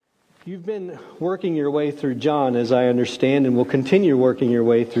You've been working your way through John, as I understand, and will continue working your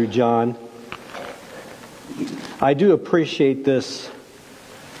way through John. I do appreciate this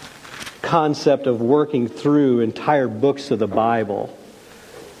concept of working through entire books of the Bible.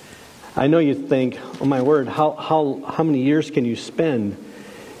 I know you think, oh my word, how many years can you spend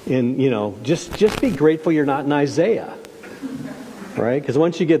in, just be grateful you're not in Isaiah. Right? Because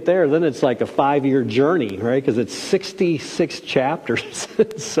once you get there, then it's like a 5-year journey, right? Because it's 66 chapters,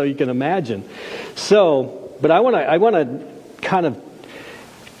 so you can imagine. But I want to kind of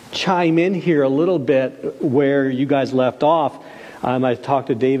chime in here a little bit where you guys left off. I talked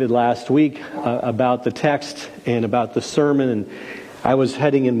to David last week about the text and about the sermon, and I was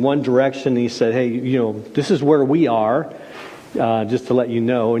heading in one direction, and he said, hey, this is where we are, just to let you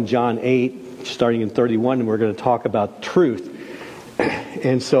know, in John 8, starting in 31, and we're going to talk about truth.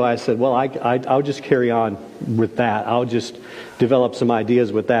 And so I said, well, I'll just carry on with that. I'll just develop some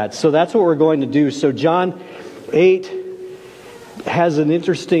ideas with that. So that's what we're going to do. So John 8 has an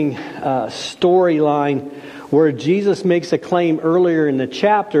interesting storyline where Jesus makes a claim earlier in the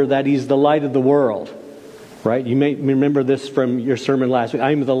chapter that he's the light of the world. Right? You may remember this from your sermon last week. I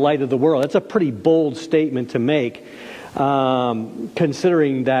am the light of the world. That's a pretty bold statement to make,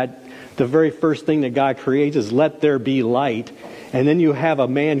 considering that the very first thing that God creates is let there be light. And then you have a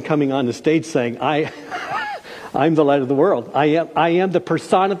man coming on the stage saying, I'm the light of the world. I am the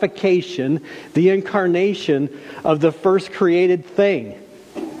personification, the incarnation of the first created thing.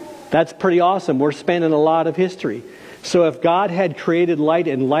 That's pretty awesome. We're spanning a lot of history. So if God had created light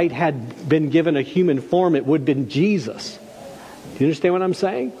and light had been given a human form, it would have been Jesus. Do you understand what I'm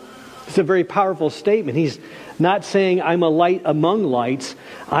saying? It's a very powerful statement. He's not saying I'm a light among lights.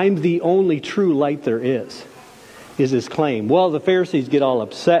 I'm the only true light there is his claim. Well, the Pharisees get all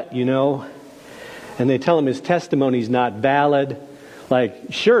upset, and they tell him his testimony's not valid.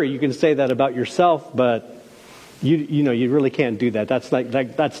 Like, sure, you can say that about yourself, but you really can't do that. That's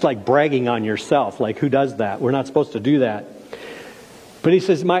like bragging on yourself. Like, who does that? We're not supposed to do that. But he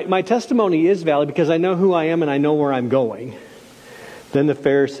says, my testimony is valid because I know who I am and I know where I'm going. Then the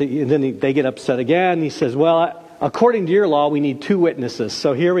Pharisee, and then they get upset again. He says, well, according to your law, we need 2 witnesses.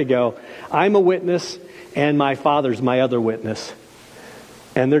 So here we go. I'm a witness, and my Father's my other witness.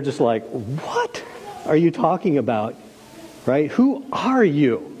 And they're just like, what are you talking about? Right? Who are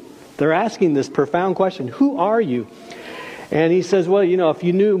you? They're asking this profound question. Who are you? And he says, well, if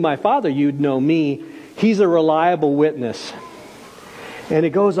you knew my Father, you'd know me. He's a reliable witness. And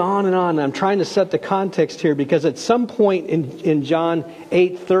it goes on and on. I'm trying to set the context here because at some point in John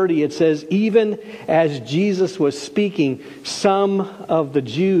 8:30 it says, even as Jesus was speaking, some of the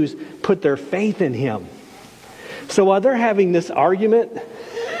Jews put their faith in him. So while they're having this argument,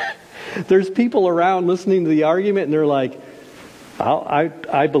 there's people around listening to the argument and they're like,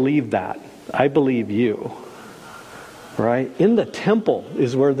 I believe that. I believe you. Right? In the temple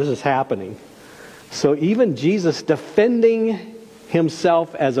is where this is happening. So even Jesus defending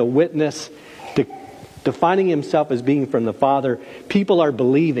himself as a witness, defining himself as being from the Father, people are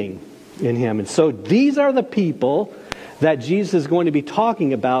believing in him. And so these are the people that Jesus is going to be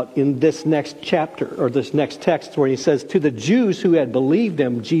talking about in this next chapter, or this next text, where he says, to the Jews who had believed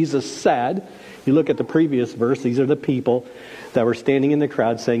him, Jesus said, you look at the previous verse, these are the people that were standing in the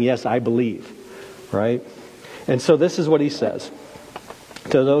crowd saying, yes, I believe. Right? And so this is what he says.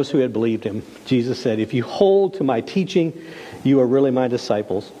 To those who had believed him, Jesus said, if you hold to my teaching, you are really my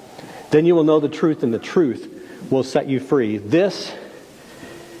disciples. Then you will know the truth, and the truth will set you free. This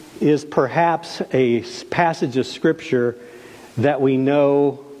is perhaps a passage of Scripture that we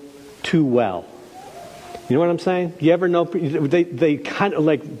know too well. You know what I'm saying? You ever know, they kind of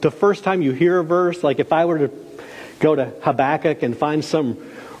like, the first time you hear a verse, like if I were to go to Habakkuk and find some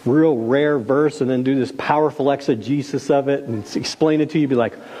real rare verse and then do this powerful exegesis of it and explain it to you, be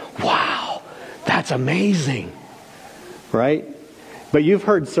like, wow, that's amazing. Right? But you've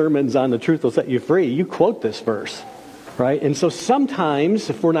heard sermons on the truth will set you free. You quote this verse. Right? And so sometimes,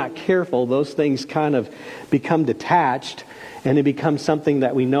 if we're not careful, those things kind of become detached and it becomes something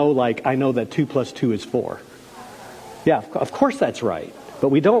that we know, like, I know that 2 + 2 is 4. Yeah, of course that's right. But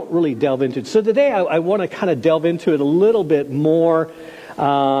we don't really delve into it. So today I want to kind of delve into it a little bit more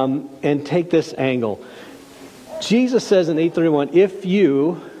and take this angle. Jesus says in 8:31, if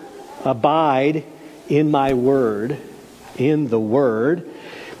you abide in my word, in the word.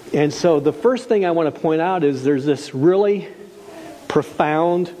 And so the first thing I want to point out is there's this really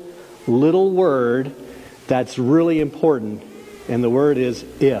profound little word that's really important. And the word is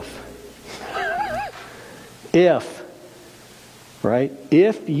if. If. Right?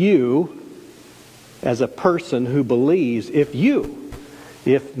 If you, as a person who believes, if you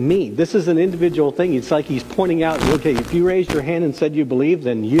If me. This is an individual thing. It's like he's pointing out, okay, if you raised your hand and said you believe,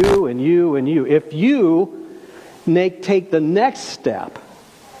 then you and you and you. If you take the next step,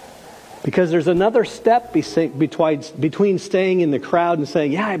 because there's another step between staying in the crowd and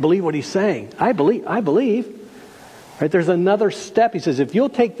saying, yeah, I believe what he's saying. I believe. Right? There's another step. He says, if you'll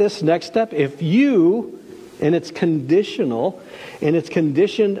take this next step, if you, and it's conditional, and it's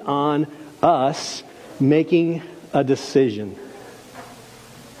conditioned on us making a decision.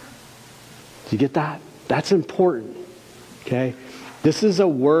 Do you get that? That's important. Okay? This is a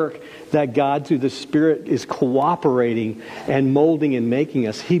work that God through the Spirit is cooperating and molding and making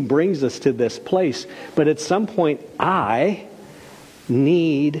us. He brings us to this place. But at some point, I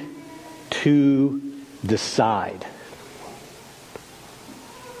need to decide.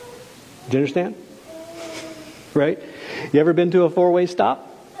 Do you understand? Right? You ever been to a four-way stop?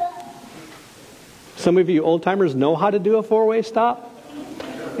 Some of you old-timers know how to do a four-way stop.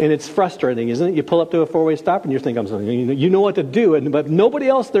 And it's frustrating, isn't it? You pull up to a four-way stop and you think, you know what to do, but nobody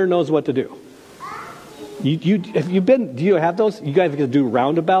else there knows what to do. Do you have those? You guys can do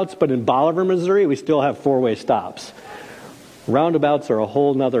roundabouts, but in Bolivar, Missouri, we still have four-way stops. Roundabouts are a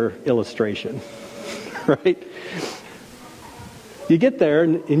whole nother illustration. Right? You get there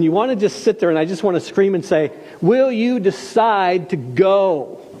and you want to just sit there, and I just want to scream and say, will you decide to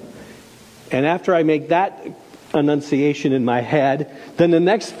go? And after I make that enunciation in my head, then the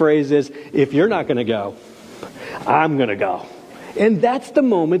next phrase is, if you're not going to go, I'm going to go. And that's the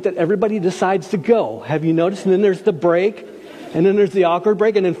moment that everybody decides to go. Have you noticed? And then there's the break, and then there's the awkward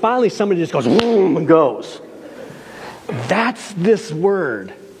break, and then finally somebody just goes, boom, and goes. That's this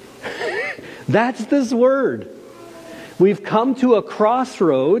word. That's this word. We've come to a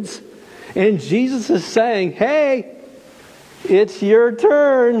crossroads, and Jesus is saying, hey, it's your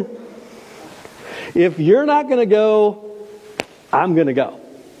turn. If you're not going to go, I'm going to go.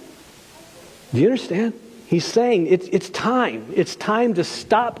 Do you understand? He's saying it's time. It's time to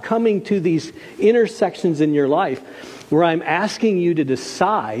stop coming to these intersections in your life where I'm asking you to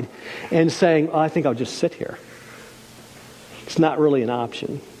decide and saying, I think I'll just sit here. It's not really an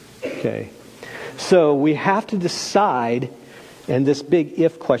option. Okay. So we have to decide, and this big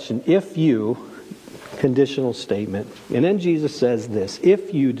if question, if you, conditional statement. And then Jesus says this,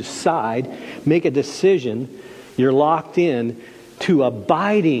 if you decide, make a decision, you're locked in to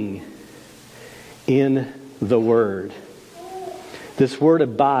abiding in the Word. This word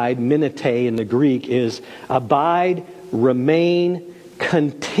abide, minete in the Greek, is abide, remain,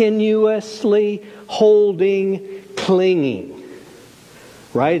 continuously holding, clinging.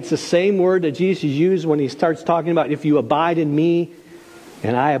 Right? It's the same word that Jesus used when he starts talking about if you abide in me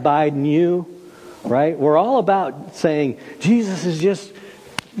and I abide in you. Right? We're all about saying Jesus is just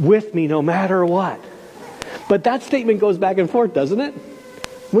with me no matter what. But that statement goes back and forth, doesn't it?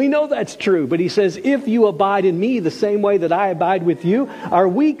 We know that's true, but he says, if you abide in me the same way that I abide with you, are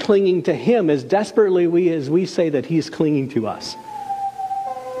we clinging to him as desperately as we say that he's clinging to us?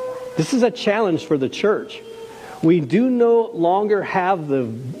 This is a challenge for the church. We do no longer have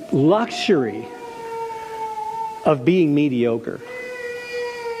the luxury of being mediocre.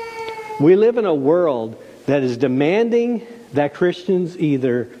 We live in a world that is demanding that Christians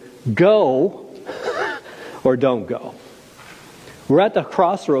either go or don't go. We're at the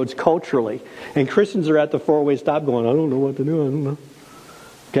crossroads culturally, and Christians are at the four-way stop going, I don't know what to do, I don't know.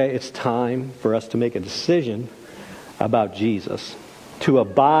 Okay, it's time for us to make a decision about Jesus. To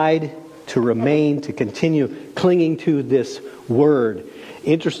abide, to remain, to continue clinging to this word.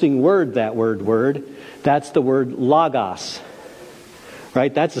 Interesting word, that word. That's the word logos.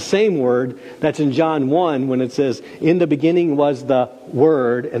 Right? That's the same word that's in John 1 when it says, in the beginning was the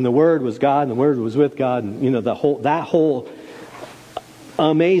Word, and the Word was God, and the Word was with God. And that whole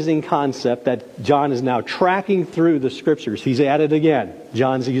amazing concept that John is now tracking through the Scriptures. He's at it again.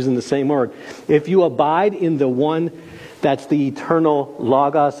 John's using the same word. If you abide in the one that's the eternal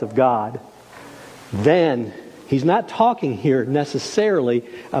Logos of God, then he's not talking here necessarily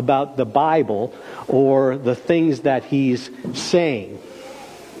about the Bible or the things that he's saying.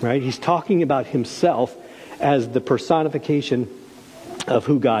 Right? He's talking about himself as the personification of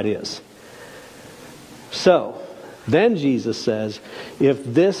who God is. So, then Jesus says, if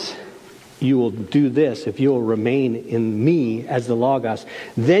you will do this, if you will remain in me as the Logos,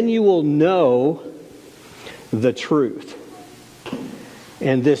 then you will know the truth.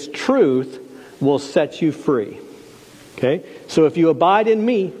 And this truth will set you free. Okay? So if you abide in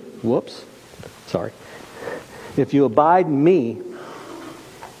me, if you abide in me,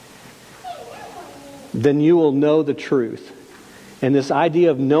 then you will know the truth. And this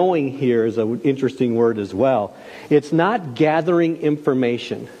idea of knowing here is an interesting word as well. It's not gathering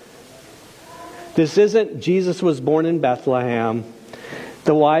information. This isn't Jesus was born in Bethlehem.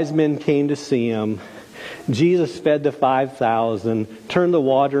 The wise men came to see him. Jesus fed the 5,000, turned the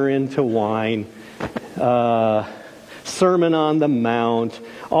water into wine, Sermon on the Mount,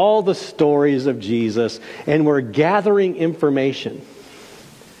 all the stories of Jesus, and we're gathering information.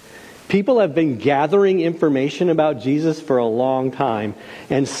 People have been gathering information about Jesus for a long time,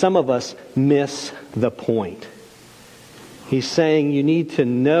 and some of us miss the point. He's saying you need to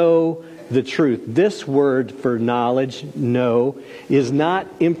know the truth. This word for knowledge, know, is not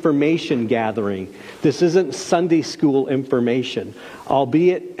information gathering. This isn't Sunday school information,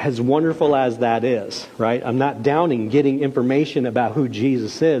 albeit as wonderful as that is, right? I'm not downing getting information about who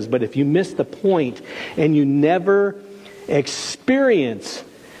Jesus is, but if you miss the point and you never experience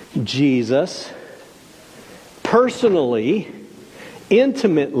Jesus personally,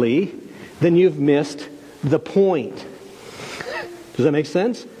 intimately, then you've missed the point. Does that make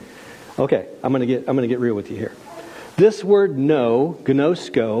sense? Okay, I'm going to get real with you here. This word know,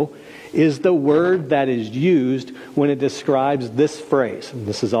 gnosko, is the word that is used when it describes this phrase. And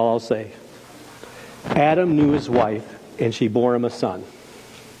this is all I'll say. Adam knew his wife, and she bore him a son.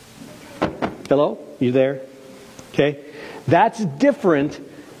 Hello? You there? Okay? That's different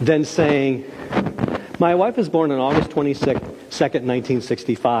than saying, my wife was born on August 22nd,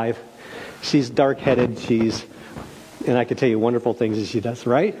 1965. She's dark-headed. And I could tell you wonderful things that she does,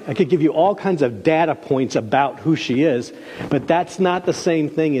 right? I could give you all kinds of data points about who she is, but that's not the same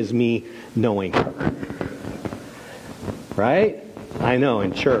thing as me knowing her. Right? I know,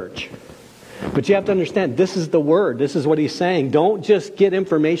 in church. But you have to understand, this is the word. This is what he's saying. Don't just get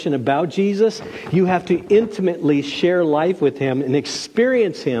information about Jesus. You have to intimately share life with him and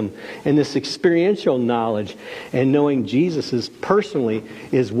experience him in this experiential knowledge. And knowing Jesus personally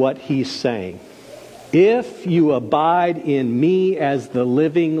is what he's saying. If you abide in me as the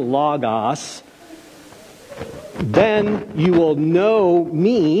living Logos, then you will know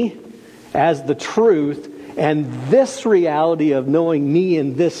me as the truth, and this reality of knowing me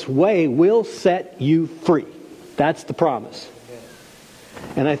in this way will set you free. That's the promise.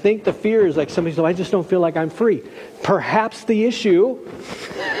 And I think the fear is like somebody says, I just don't feel like I'm free. Perhaps the issue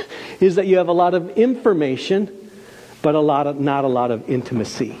is that you have a lot of information, but not a lot of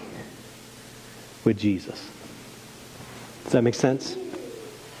intimacy with Jesus. Does that make sense?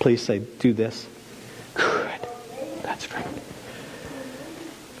 Please say, do this. Good. That's great.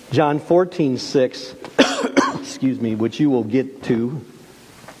 John 14:6, excuse me, which you will get to.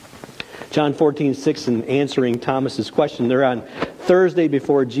 John 14:6, in answering Thomas's question, they're on Thursday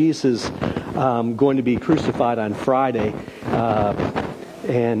before Jesus going to be crucified on Friday,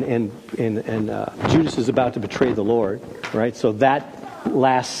 and Judas is about to betray the Lord, right? So that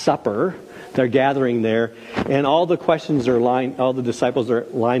Last Supper, they're gathering there, and all the disciples are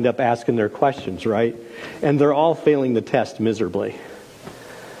lined up asking their questions, right? And they're all failing the test miserably.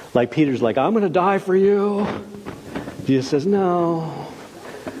 Like Peter's like, I'm going to die for you. Jesus says, no,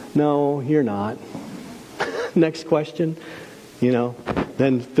 you're not. Next question,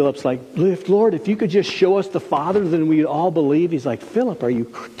 Then Philip's like, Lord, if you could just show us the Father, then we'd all believe. He's like, Philip, are you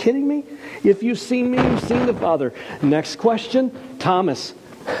kidding me? If you've seen me, you've seen the Father. Next question, Thomas.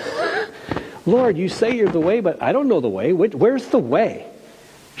 Lord, you say you're the way, but I don't know the way. Where's the way?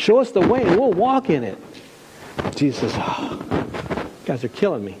 Show us the way and we'll walk in it. Jesus says, you guys are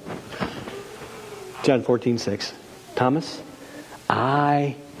killing me. John 14:6. Thomas,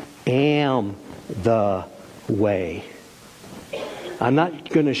 I am the way. I'm not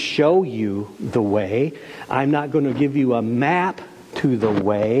going to show you the way. I'm not going to give you a map to the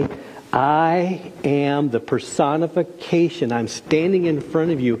way. I am the personification. I'm standing in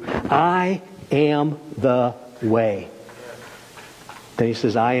front of you. I am the way. Then he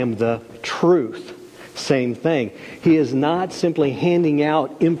says, I am the truth. Same thing. He is not simply handing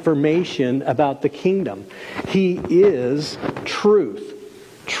out information about the kingdom. He is truth.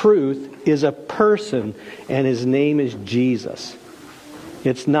 Truth is a person, and his name is Jesus.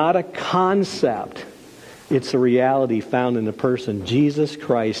 It's not a concept. It's a reality found in a person. Jesus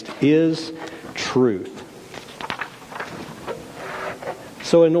Christ is truth.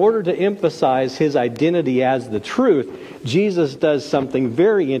 So in order to emphasize his identity as the truth, Jesus does something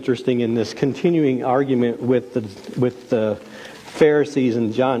very interesting in this continuing argument with the Pharisees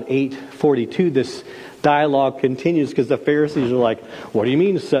in John 8:42. This dialogue continues because the Pharisees are like, what do you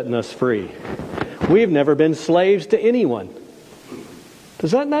mean setting us free? We've never been slaves to anyone.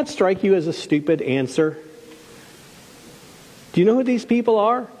 Does that not strike you as a stupid answer? Do you know who these people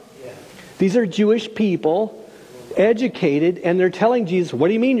are? Yeah. These are Jewish people educated, and they're telling Jesus, what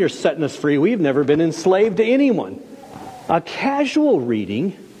do you mean you're setting us free? We've never been enslaved to anyone. A casual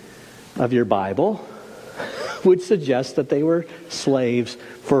reading of your Bible would suggest that they were slaves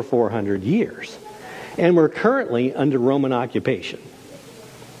for 400 years. And we're currently under Roman occupation.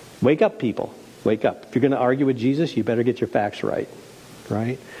 Wake up, people. Wake up. If you're going to argue with Jesus, you better get your facts right.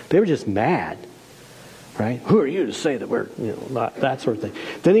 Right? They were just mad. Right? Who are you to say that we're, that sort of thing.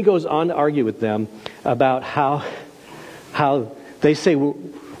 Then he goes on to argue with them about how they say, well,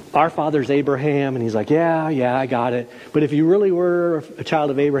 our father's Abraham. And he's like, yeah, I got it. But if you really were a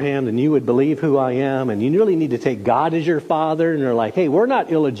child of Abraham, then you would believe who I am. And you really need to take God as your father. And they're like, hey, we're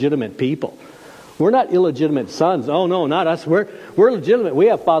not illegitimate people. We're not illegitimate sons. Oh, no, not us. We're legitimate. We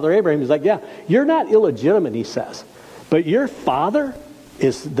have Father Abraham. He's like, yeah, you're not illegitimate, he says. But your father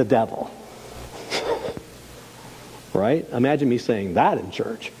is the devil. Right? Imagine me saying that in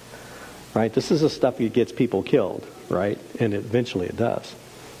church. Right? This is the stuff that gets people killed. Right? And eventually it does.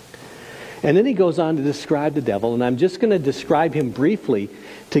 And then he goes on to describe the devil. And I'm just going to describe him briefly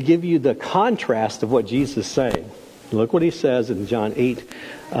to give you the contrast of what Jesus is saying. Look what he says in John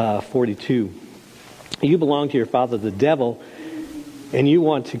 8:42. You belong to your father, the devil, and you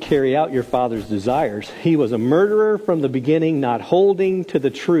want to carry out your father's desires. He was a murderer from the beginning, not holding to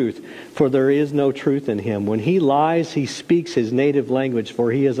the truth, for there is no truth in him. When he lies, he speaks his native language,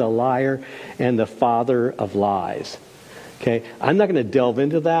 for he is a liar and the father of lies. Okay, I'm not going to delve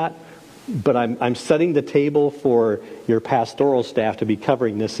into that, but I'm setting the table for your pastoral staff to be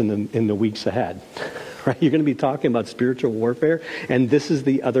covering this in the weeks ahead. Right? You're going to be talking about spiritual warfare, and this is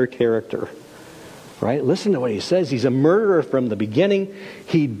the other character. Right? Listen to what he says. He's a murderer from the beginning.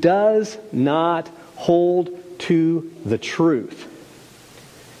 He does not hold to the truth.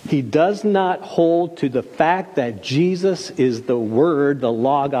 He does not hold to the fact that Jesus is the Word, the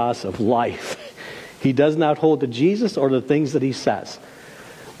Logos of life. He does not hold to Jesus or the things that he says.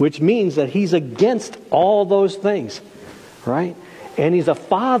 Which means that he's against all those things. Right? And he's a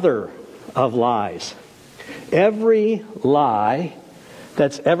father of lies. Every lie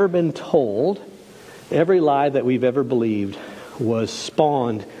that's ever been told, every lie that we've ever believed was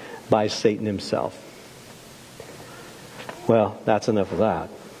spawned by Satan himself. Well, that's enough of that.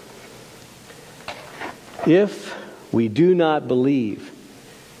 If we do not believe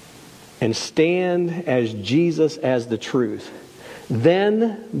and stand as Jesus as the truth,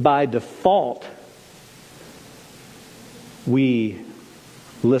 then by default, we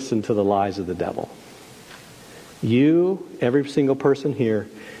listen to the lies of the devil. You, every single person here,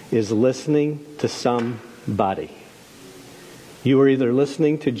 is listening to somebody. You are either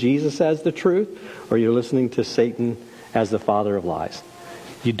listening to Jesus as the truth, or you're listening to Satan as the father of lies.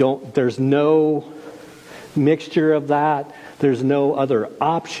 There's no mixture of that. There's no other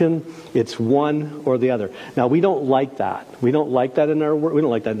option. It's one or the other. Now, we don't like that. We don't like that in our work. We don't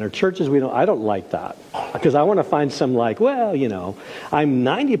like that in our churches. I don't like that. Because I want to find some I'm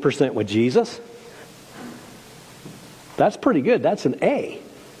 90% with Jesus. That's pretty good. That's an A.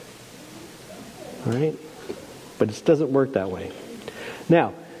 Right? But it doesn't work that way.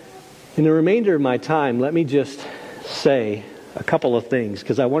 Now, in the remainder of my time, let me just say a couple of things,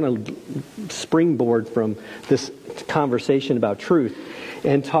 because I want to springboard from this conversation about truth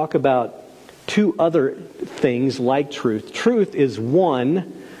and talk about two other things like truth. Truth is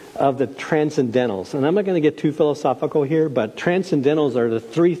one of the transcendentals. And I'm not going to get too philosophical here, but transcendentals are the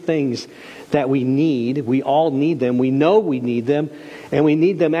three things that we need. We all need them. We know we need them. And we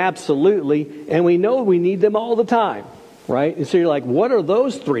need them absolutely. And we know we need them all the time. Right? And so you're like, what are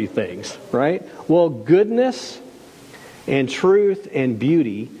those three things? Right? Well, goodness and truth and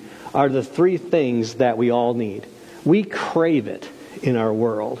beauty are the three things that we all need. We crave it in our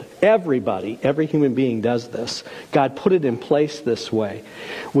world. Everybody, every human being does this. God put it in place this way.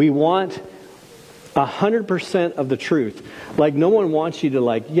 We want 100% of the truth. Like, no one wants you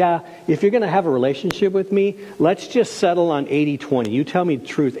to if you're going to have a relationship with me, let's just settle on 80-20. You tell me the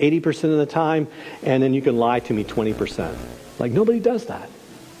truth 80% of the time, and then you can lie to me 20%. Like, nobody does that.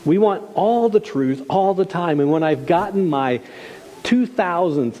 We want all the truth all the time. And when I've gotten my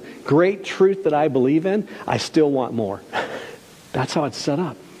 2000th great truth that I believe in, I still want more. That's how it's set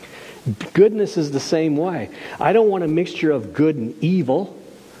up. Goodness is the same way. I don't want a mixture of good and evil.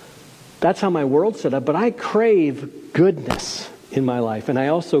 That's how my world's set up. But I crave goodness in my life. And I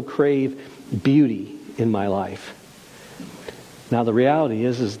also crave beauty in my life. Now the reality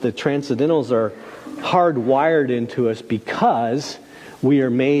is the transcendentals are hardwired into us because we are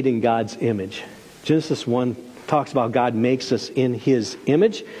made in God's image. Genesis 1 talks about God makes us in His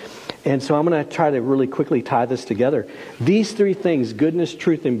image. And so I'm going to try to really quickly tie this together. These three things, goodness,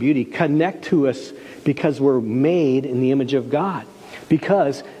 truth, and beauty, connect to us because we're made in the image of God.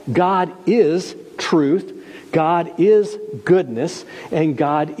 Because God is truth, God is goodness, and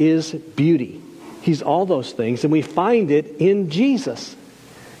God is beauty. He's all those things, and we find it in Jesus.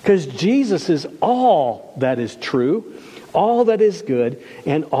 Because Jesus is all that is true, all that is good,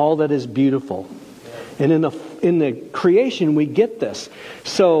 and all that is beautiful. And in the creation, we get this.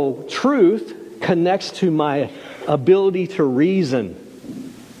 So truth connects to my ability to reason.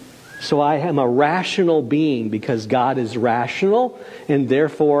 So I am a rational being because God is rational, and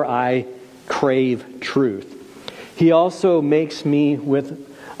therefore I crave truth. He also makes me with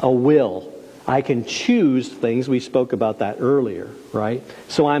a will. I can choose things. We spoke about that earlier, right?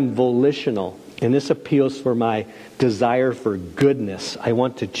 So I'm volitional. And this appeals for my desire for goodness. I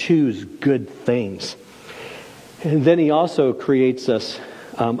want to choose good things. And then he also creates us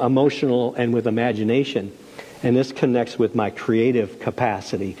emotional and with imagination. And this connects with my creative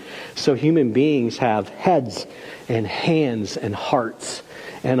capacity. So human beings have heads and hands and hearts.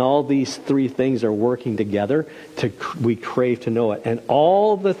 And all these three things are working together. We crave to know it. And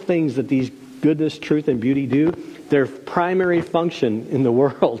all the things that these goodness, truth, and beauty do, their primary function in the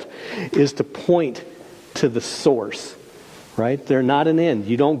world is to point to the source. Right? They're not an end.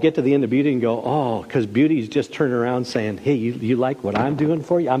 You don't get to the end of beauty and go, oh, because beauty is just turning around saying, hey, you like what I'm doing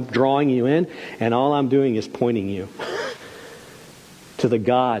for you? I'm drawing you in, and all I'm doing is pointing you to the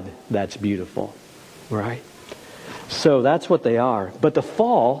God that's beautiful. Right? So that's what they are. But the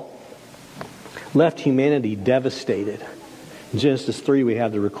fall left humanity devastated. In Genesis 3, we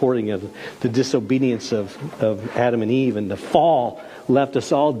have the recording of the disobedience of Adam and Eve, and the fall left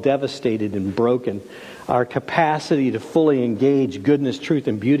us all devastated and broken. Our capacity to fully engage goodness, truth,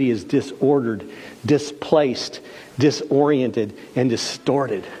 and beauty is disordered, displaced, disoriented, and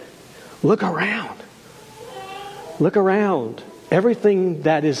distorted. Look around. Look around. Everything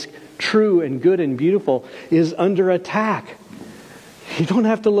that is true and good and beautiful is under attack. You don't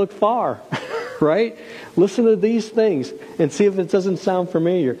have to look far, right? Listen to these things and see if it doesn't sound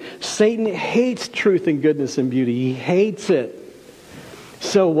familiar. Satan hates truth and goodness and beauty. He hates it.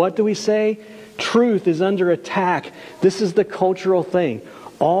 So what do we say? Truth is under attack. This is the cultural thing.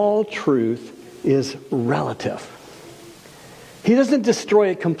 All truth is relative. He doesn't destroy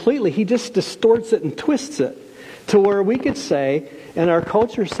it completely. He just distorts it and twists it to where we could say, and our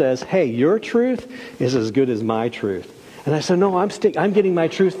culture says, hey, your truth is as good as my truth. And I said, no, I'm getting my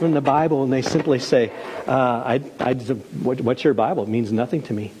truth from the Bible. And they simply say, what's your Bible? It means nothing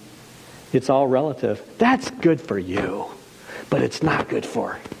to me. It's all relative. That's good for you, but it's not good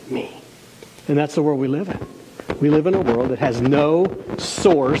for me. And that's the world we live in. We live in a world that has no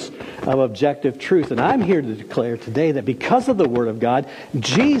source of objective truth. And I'm here to declare today that because of the Word of God,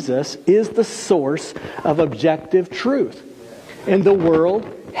 Jesus is the source of objective truth. And the world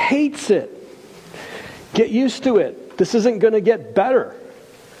hates it. Get used to it. This isn't going to get better.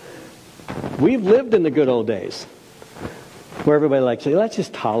 We've lived in the good old days where everybody likes to say, let's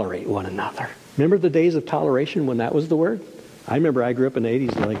just tolerate one another. Remember the days of toleration when that was the word? I remember I grew up in the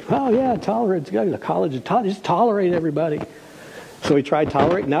 80s like, oh yeah, tolerance, go to college, just tolerate everybody. So we tried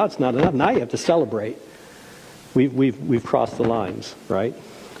tolerate. Now it's not enough. Now you have to celebrate. We've crossed the lines, right?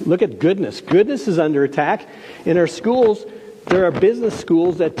 Look at goodness. Goodness is under attack. In our schools, there are business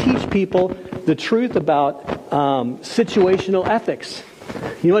schools that teach people the truth about situational ethics.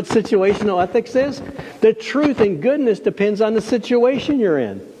 You know what situational ethics is? The truth and goodness depends on the situation you're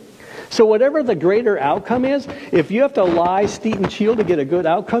in. So whatever the greater outcome is, if you have to lie, steal, and steal to get a good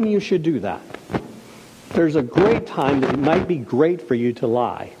outcome, you should do that. There's a great time that it might be great for you to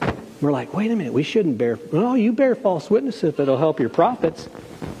lie. We're like, wait a minute, we shouldn't bear... No, you bear false witness if it'll help your profits.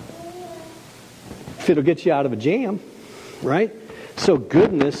 If it'll get you out of a jam, right? So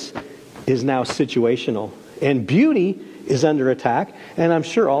goodness is now situational. And beauty is under attack. And I'm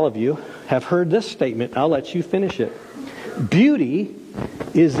sure all of you have heard this statement. I'll let you finish it. Beauty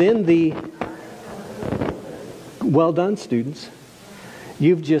is in the... Well done, students.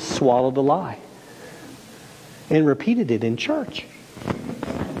 You've just swallowed a lie and repeated it in church.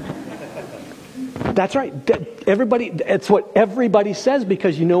 That's right. It's what everybody says,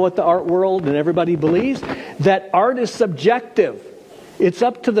 because you know what the art world and everybody believes? That art is subjective. It's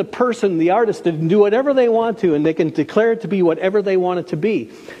up to the person, the artist, to do whatever they want to, and they can declare it to be whatever they want it to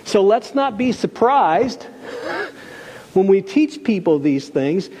be. So let's not be surprised when we teach people these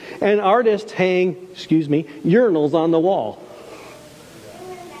things and artists hang, urinals on the wall.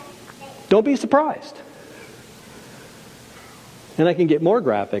 Don't be surprised. And I can get more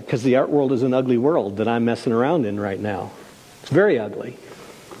graphic because the art world is an ugly world that I'm messing around in right now. It's very ugly.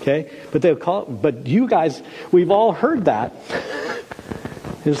 Okay? But you guys, we've all heard that.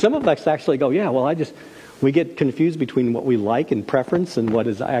 And some of us actually go, yeah, well, we get confused between what we like and preference and what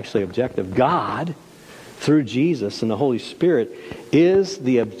is actually objective. God, through Jesus and the Holy Spirit, is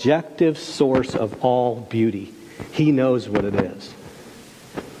the objective source of all beauty. He knows what it is.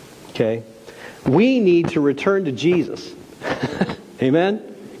 Okay? We need to return to Jesus.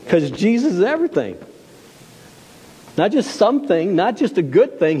 Amen? Because Jesus is everything. Not just something, not just a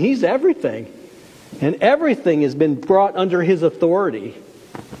good thing. He's everything. And everything has been brought under His authority.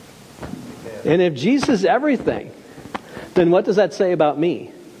 And if Jesus is everything, then what does that say about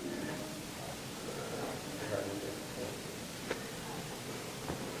me?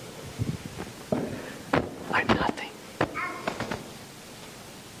 I'm nothing.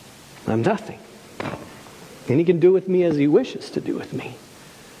 I'm nothing. And He can do with me as He wishes to do with me.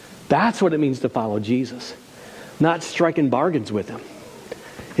 That's what it means to follow Jesus. Not striking bargains with Him.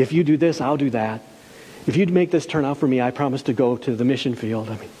 If you do this, I'll do that. If you make this turn out for me, I promise to go to the mission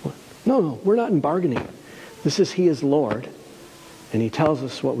field. No, we're not in bargaining. This is He is Lord. And He tells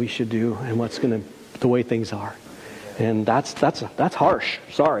us what we should do and the way things are. And that's harsh.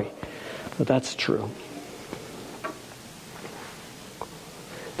 Sorry. But that's true.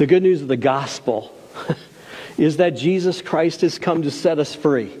 The good news of the gospel is that Jesus Christ has come to set us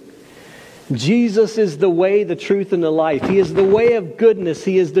free. Jesus is the way, the truth, and the life. He is the way of goodness.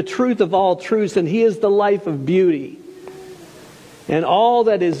 He is the truth of all truths, and He is the life of beauty. And all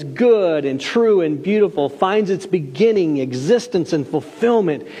that is good and true and beautiful finds its beginning, existence, and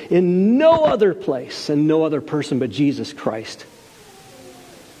fulfillment in no other place and no other person but Jesus Christ.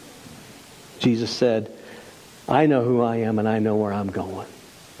 Jesus said, I know who I am and I know where I'm going.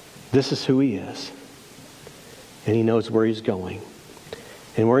 This is who He is. And He knows where He's going.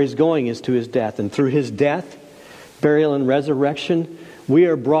 And where He's going is to His death. And through His death, burial, and resurrection, we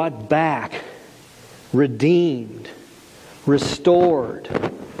are brought back, redeemed, restored,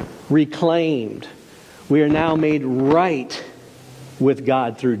 reclaimed. We are now made right with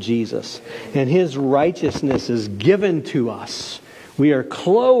God through Jesus. And His righteousness is given to us. We are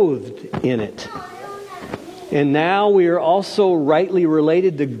clothed in it. And now we are also rightly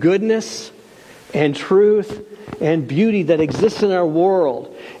related to goodness and truth and beauty that exists in our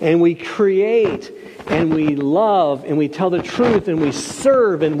world. And we create and we love and we tell the truth and we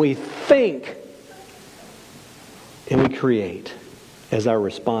serve and we think and we create as our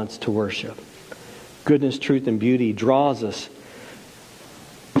response to worship. Goodness, truth, and beauty draws us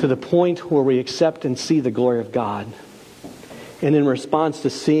to the point where we accept and see the glory of God. And in response to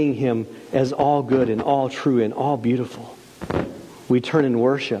seeing Him as all good and all true and all beautiful, we turn in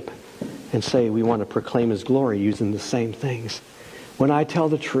worship and say we want to proclaim His glory using the same things. When I tell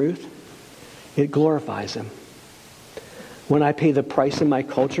the truth, it glorifies Him. When I pay the price in my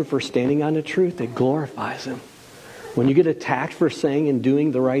culture for standing on the truth, it glorifies Him. When you get attacked for saying and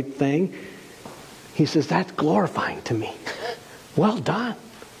doing the right thing, He says, that's glorifying to me. Well done.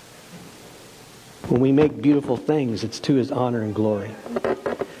 When we make beautiful things, it's to His honor and glory.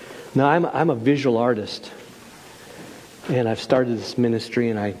 Now, I'm a visual artist. And I've started this ministry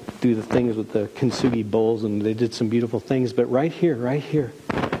and I do the things with the kintsugi bowls and they did some beautiful things. But right here,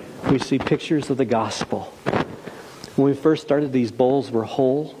 we see pictures of the gospel. When we first started, these bowls were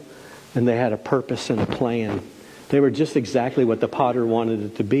whole and they had a purpose and a plan. They were just exactly what the potter wanted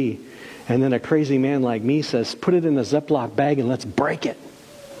it to be. And then a crazy man like me says, put it in a Ziploc bag and let's break it.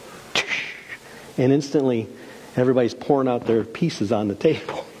 And instantly, everybody's pouring out their pieces on the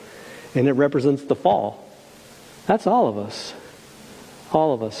table. And it represents the fall. That's all of us.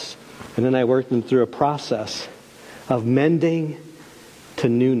 All of us. And then I worked them through a process of mending to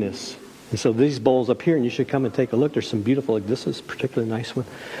newness. And so these bowls up here, and you should come and take a look. There's some beautiful, like this is a particularly nice one.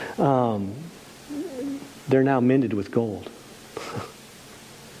 They're now mended with gold.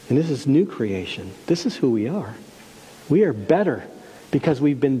 And this is new creation. This is who we are. We are better because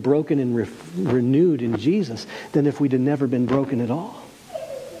we've been broken and renewed in Jesus than if we'd have never been broken at all.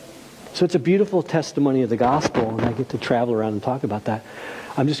 So it's a beautiful testimony of the gospel, and I get to travel around and talk about that.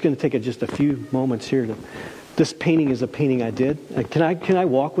 I'm just going to take just a few moments here. This painting is a painting I did. Can I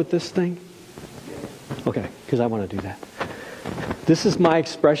walk with this thing? Okay, because I want to do that. This is my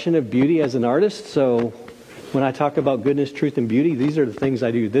expression of beauty as an artist. So when I talk about goodness, truth, and beauty, these are the things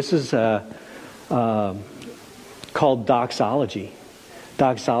I do. This is called doxology.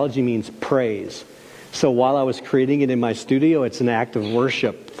 Doxology means praise. So while I was creating it in my studio, it's an act of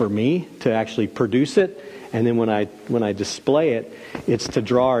worship for me to actually produce it. And then when I display it, it's to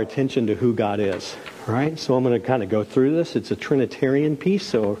draw our attention to who God is. All right, so I'm going to kind of go through this. It's a Trinitarian piece.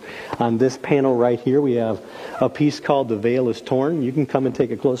 So on this panel right here, we have a piece called The Veil is Torn. You can come and take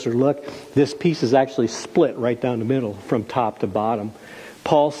a closer look. This piece is actually split right down the middle from top to bottom.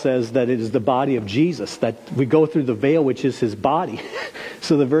 Paul says that it is the body of Jesus, that we go through the veil, which is his body.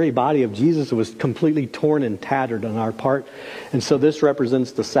 So the very body of Jesus was completely torn and tattered on our part. And so this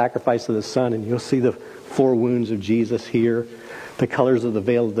represents the sacrifice of the Son. And you'll see the 4 wounds of Jesus here. The colors of the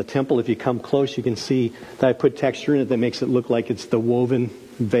veil of the temple. If you come close, you can see that I put texture in it that makes it look like it's the woven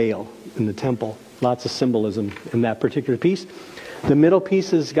veil in the temple. Lots of symbolism in that particular piece. The middle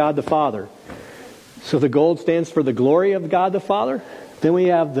piece is God the Father. So the gold stands for the glory of God the Father. Then we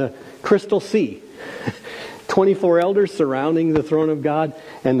have the crystal sea. 24 elders surrounding the throne of God.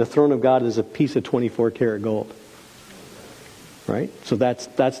 And the throne of God is a piece of 24 karat gold. Right? So that's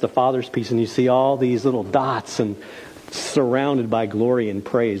the Father's piece. And you see all these little dots and surrounded by glory and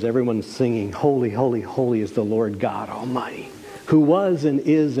praise. Everyone's singing, holy, holy, holy is the Lord God Almighty, who was and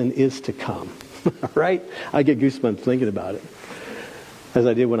is to come. Right? I get goosebumps thinking about it, as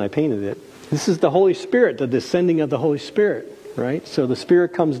I did when I painted it. This is the Holy Spirit, the descending of the Holy Spirit. Right? So the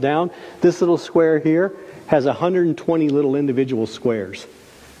Spirit comes down. This little square here has 120 little individual squares,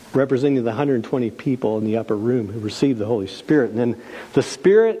 representing the 120 people in the upper room who received the Holy Spirit. And then the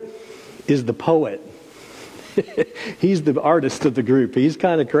Spirit is the poet. He's the artist of the group. He's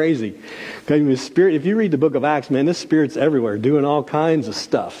kind of crazy. His spirit, if you read the book of Acts, man, this Spirit's everywhere, doing all kinds of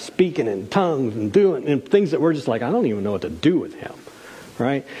stuff, speaking in tongues and doing and things that we're just like, I don't even know what to do with him.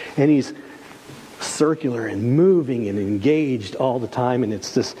 Right? And he's circular and moving and engaged all the time. And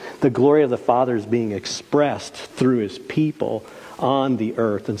it's the glory of the Father is being expressed through his people on the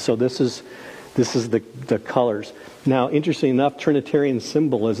earth. And so this is the colors. Now, interesting enough, Trinitarian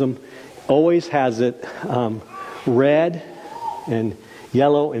symbolism always has it red and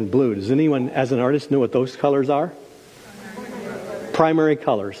yellow and blue. Does anyone, as an artist, know what those colors are? Primary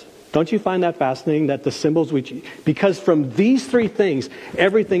colors. Don't you find that fascinating that the symbols, because from these 3 things,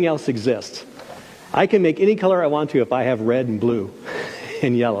 everything else exists. I can make any color I want to if I have red and blue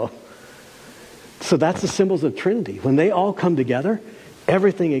and yellow. So that's the symbols of Trinity. When they all come together,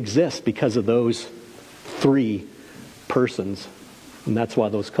 everything exists because of those 3 persons. And that's why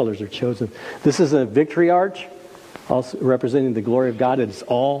those colors are chosen. This is a victory arch, also representing the glory of God. It's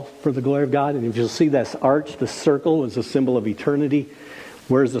all for the glory of God. And if you'll see this arch, the circle is a symbol of eternity.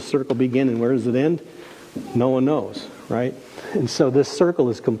 Where does the circle begin and where does it end? No one knows, right? And so this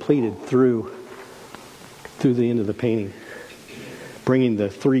circle is completed through the end of the painting, bringing the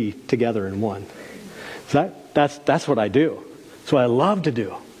 3 together in one. So that's what I do. That's what I love to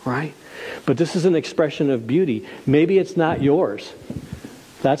do, right? But this is an expression of beauty. Maybe it's not yours.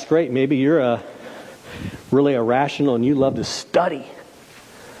 That's great. Maybe you're really irrational and you love to study.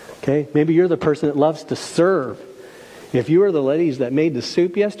 Okay? Maybe you're the person that loves to serve. If you were the ladies that made the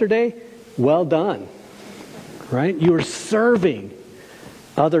soup yesterday, well done. Right? You were serving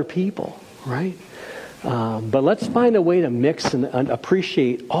other people. Right? But let's find a way to mix and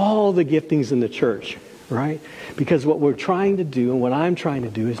appreciate all the giftings in the church. Right? Because what we're trying to do and what I'm trying to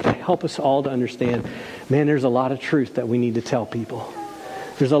do is to help us all to understand, man, there's a lot of truth that we need to tell people.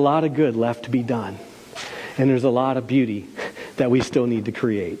 There's a lot of good left to be done. And there's a lot of beauty that we still need to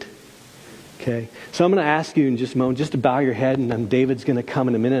create. Okay? So I'm going to ask you in just a moment just to bow your head, and then David's going to come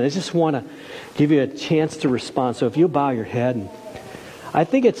in a minute. I just want to give you a chance to respond. So if you'll bow your head, and I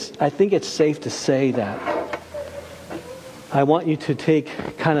think it's safe to say that I want you to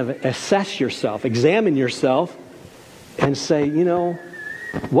assess yourself, examine yourself, and say,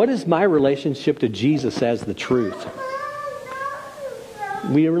 what is my relationship to Jesus as the truth?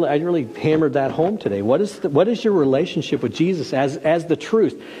 I really hammered that home today. What is your relationship with Jesus as the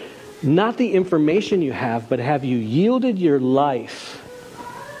truth? Not the information you have, but have you yielded your life?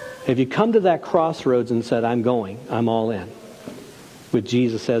 Have you come to that crossroads and said, I'm all in with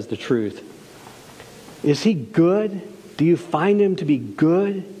Jesus as the truth? Is he good? Do you find him to be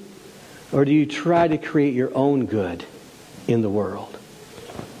good? Or do you try to create your own good in the world?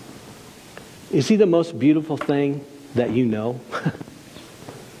 Is he the most beautiful thing that you know?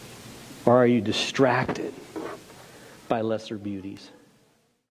 Or are you distracted by lesser beauties?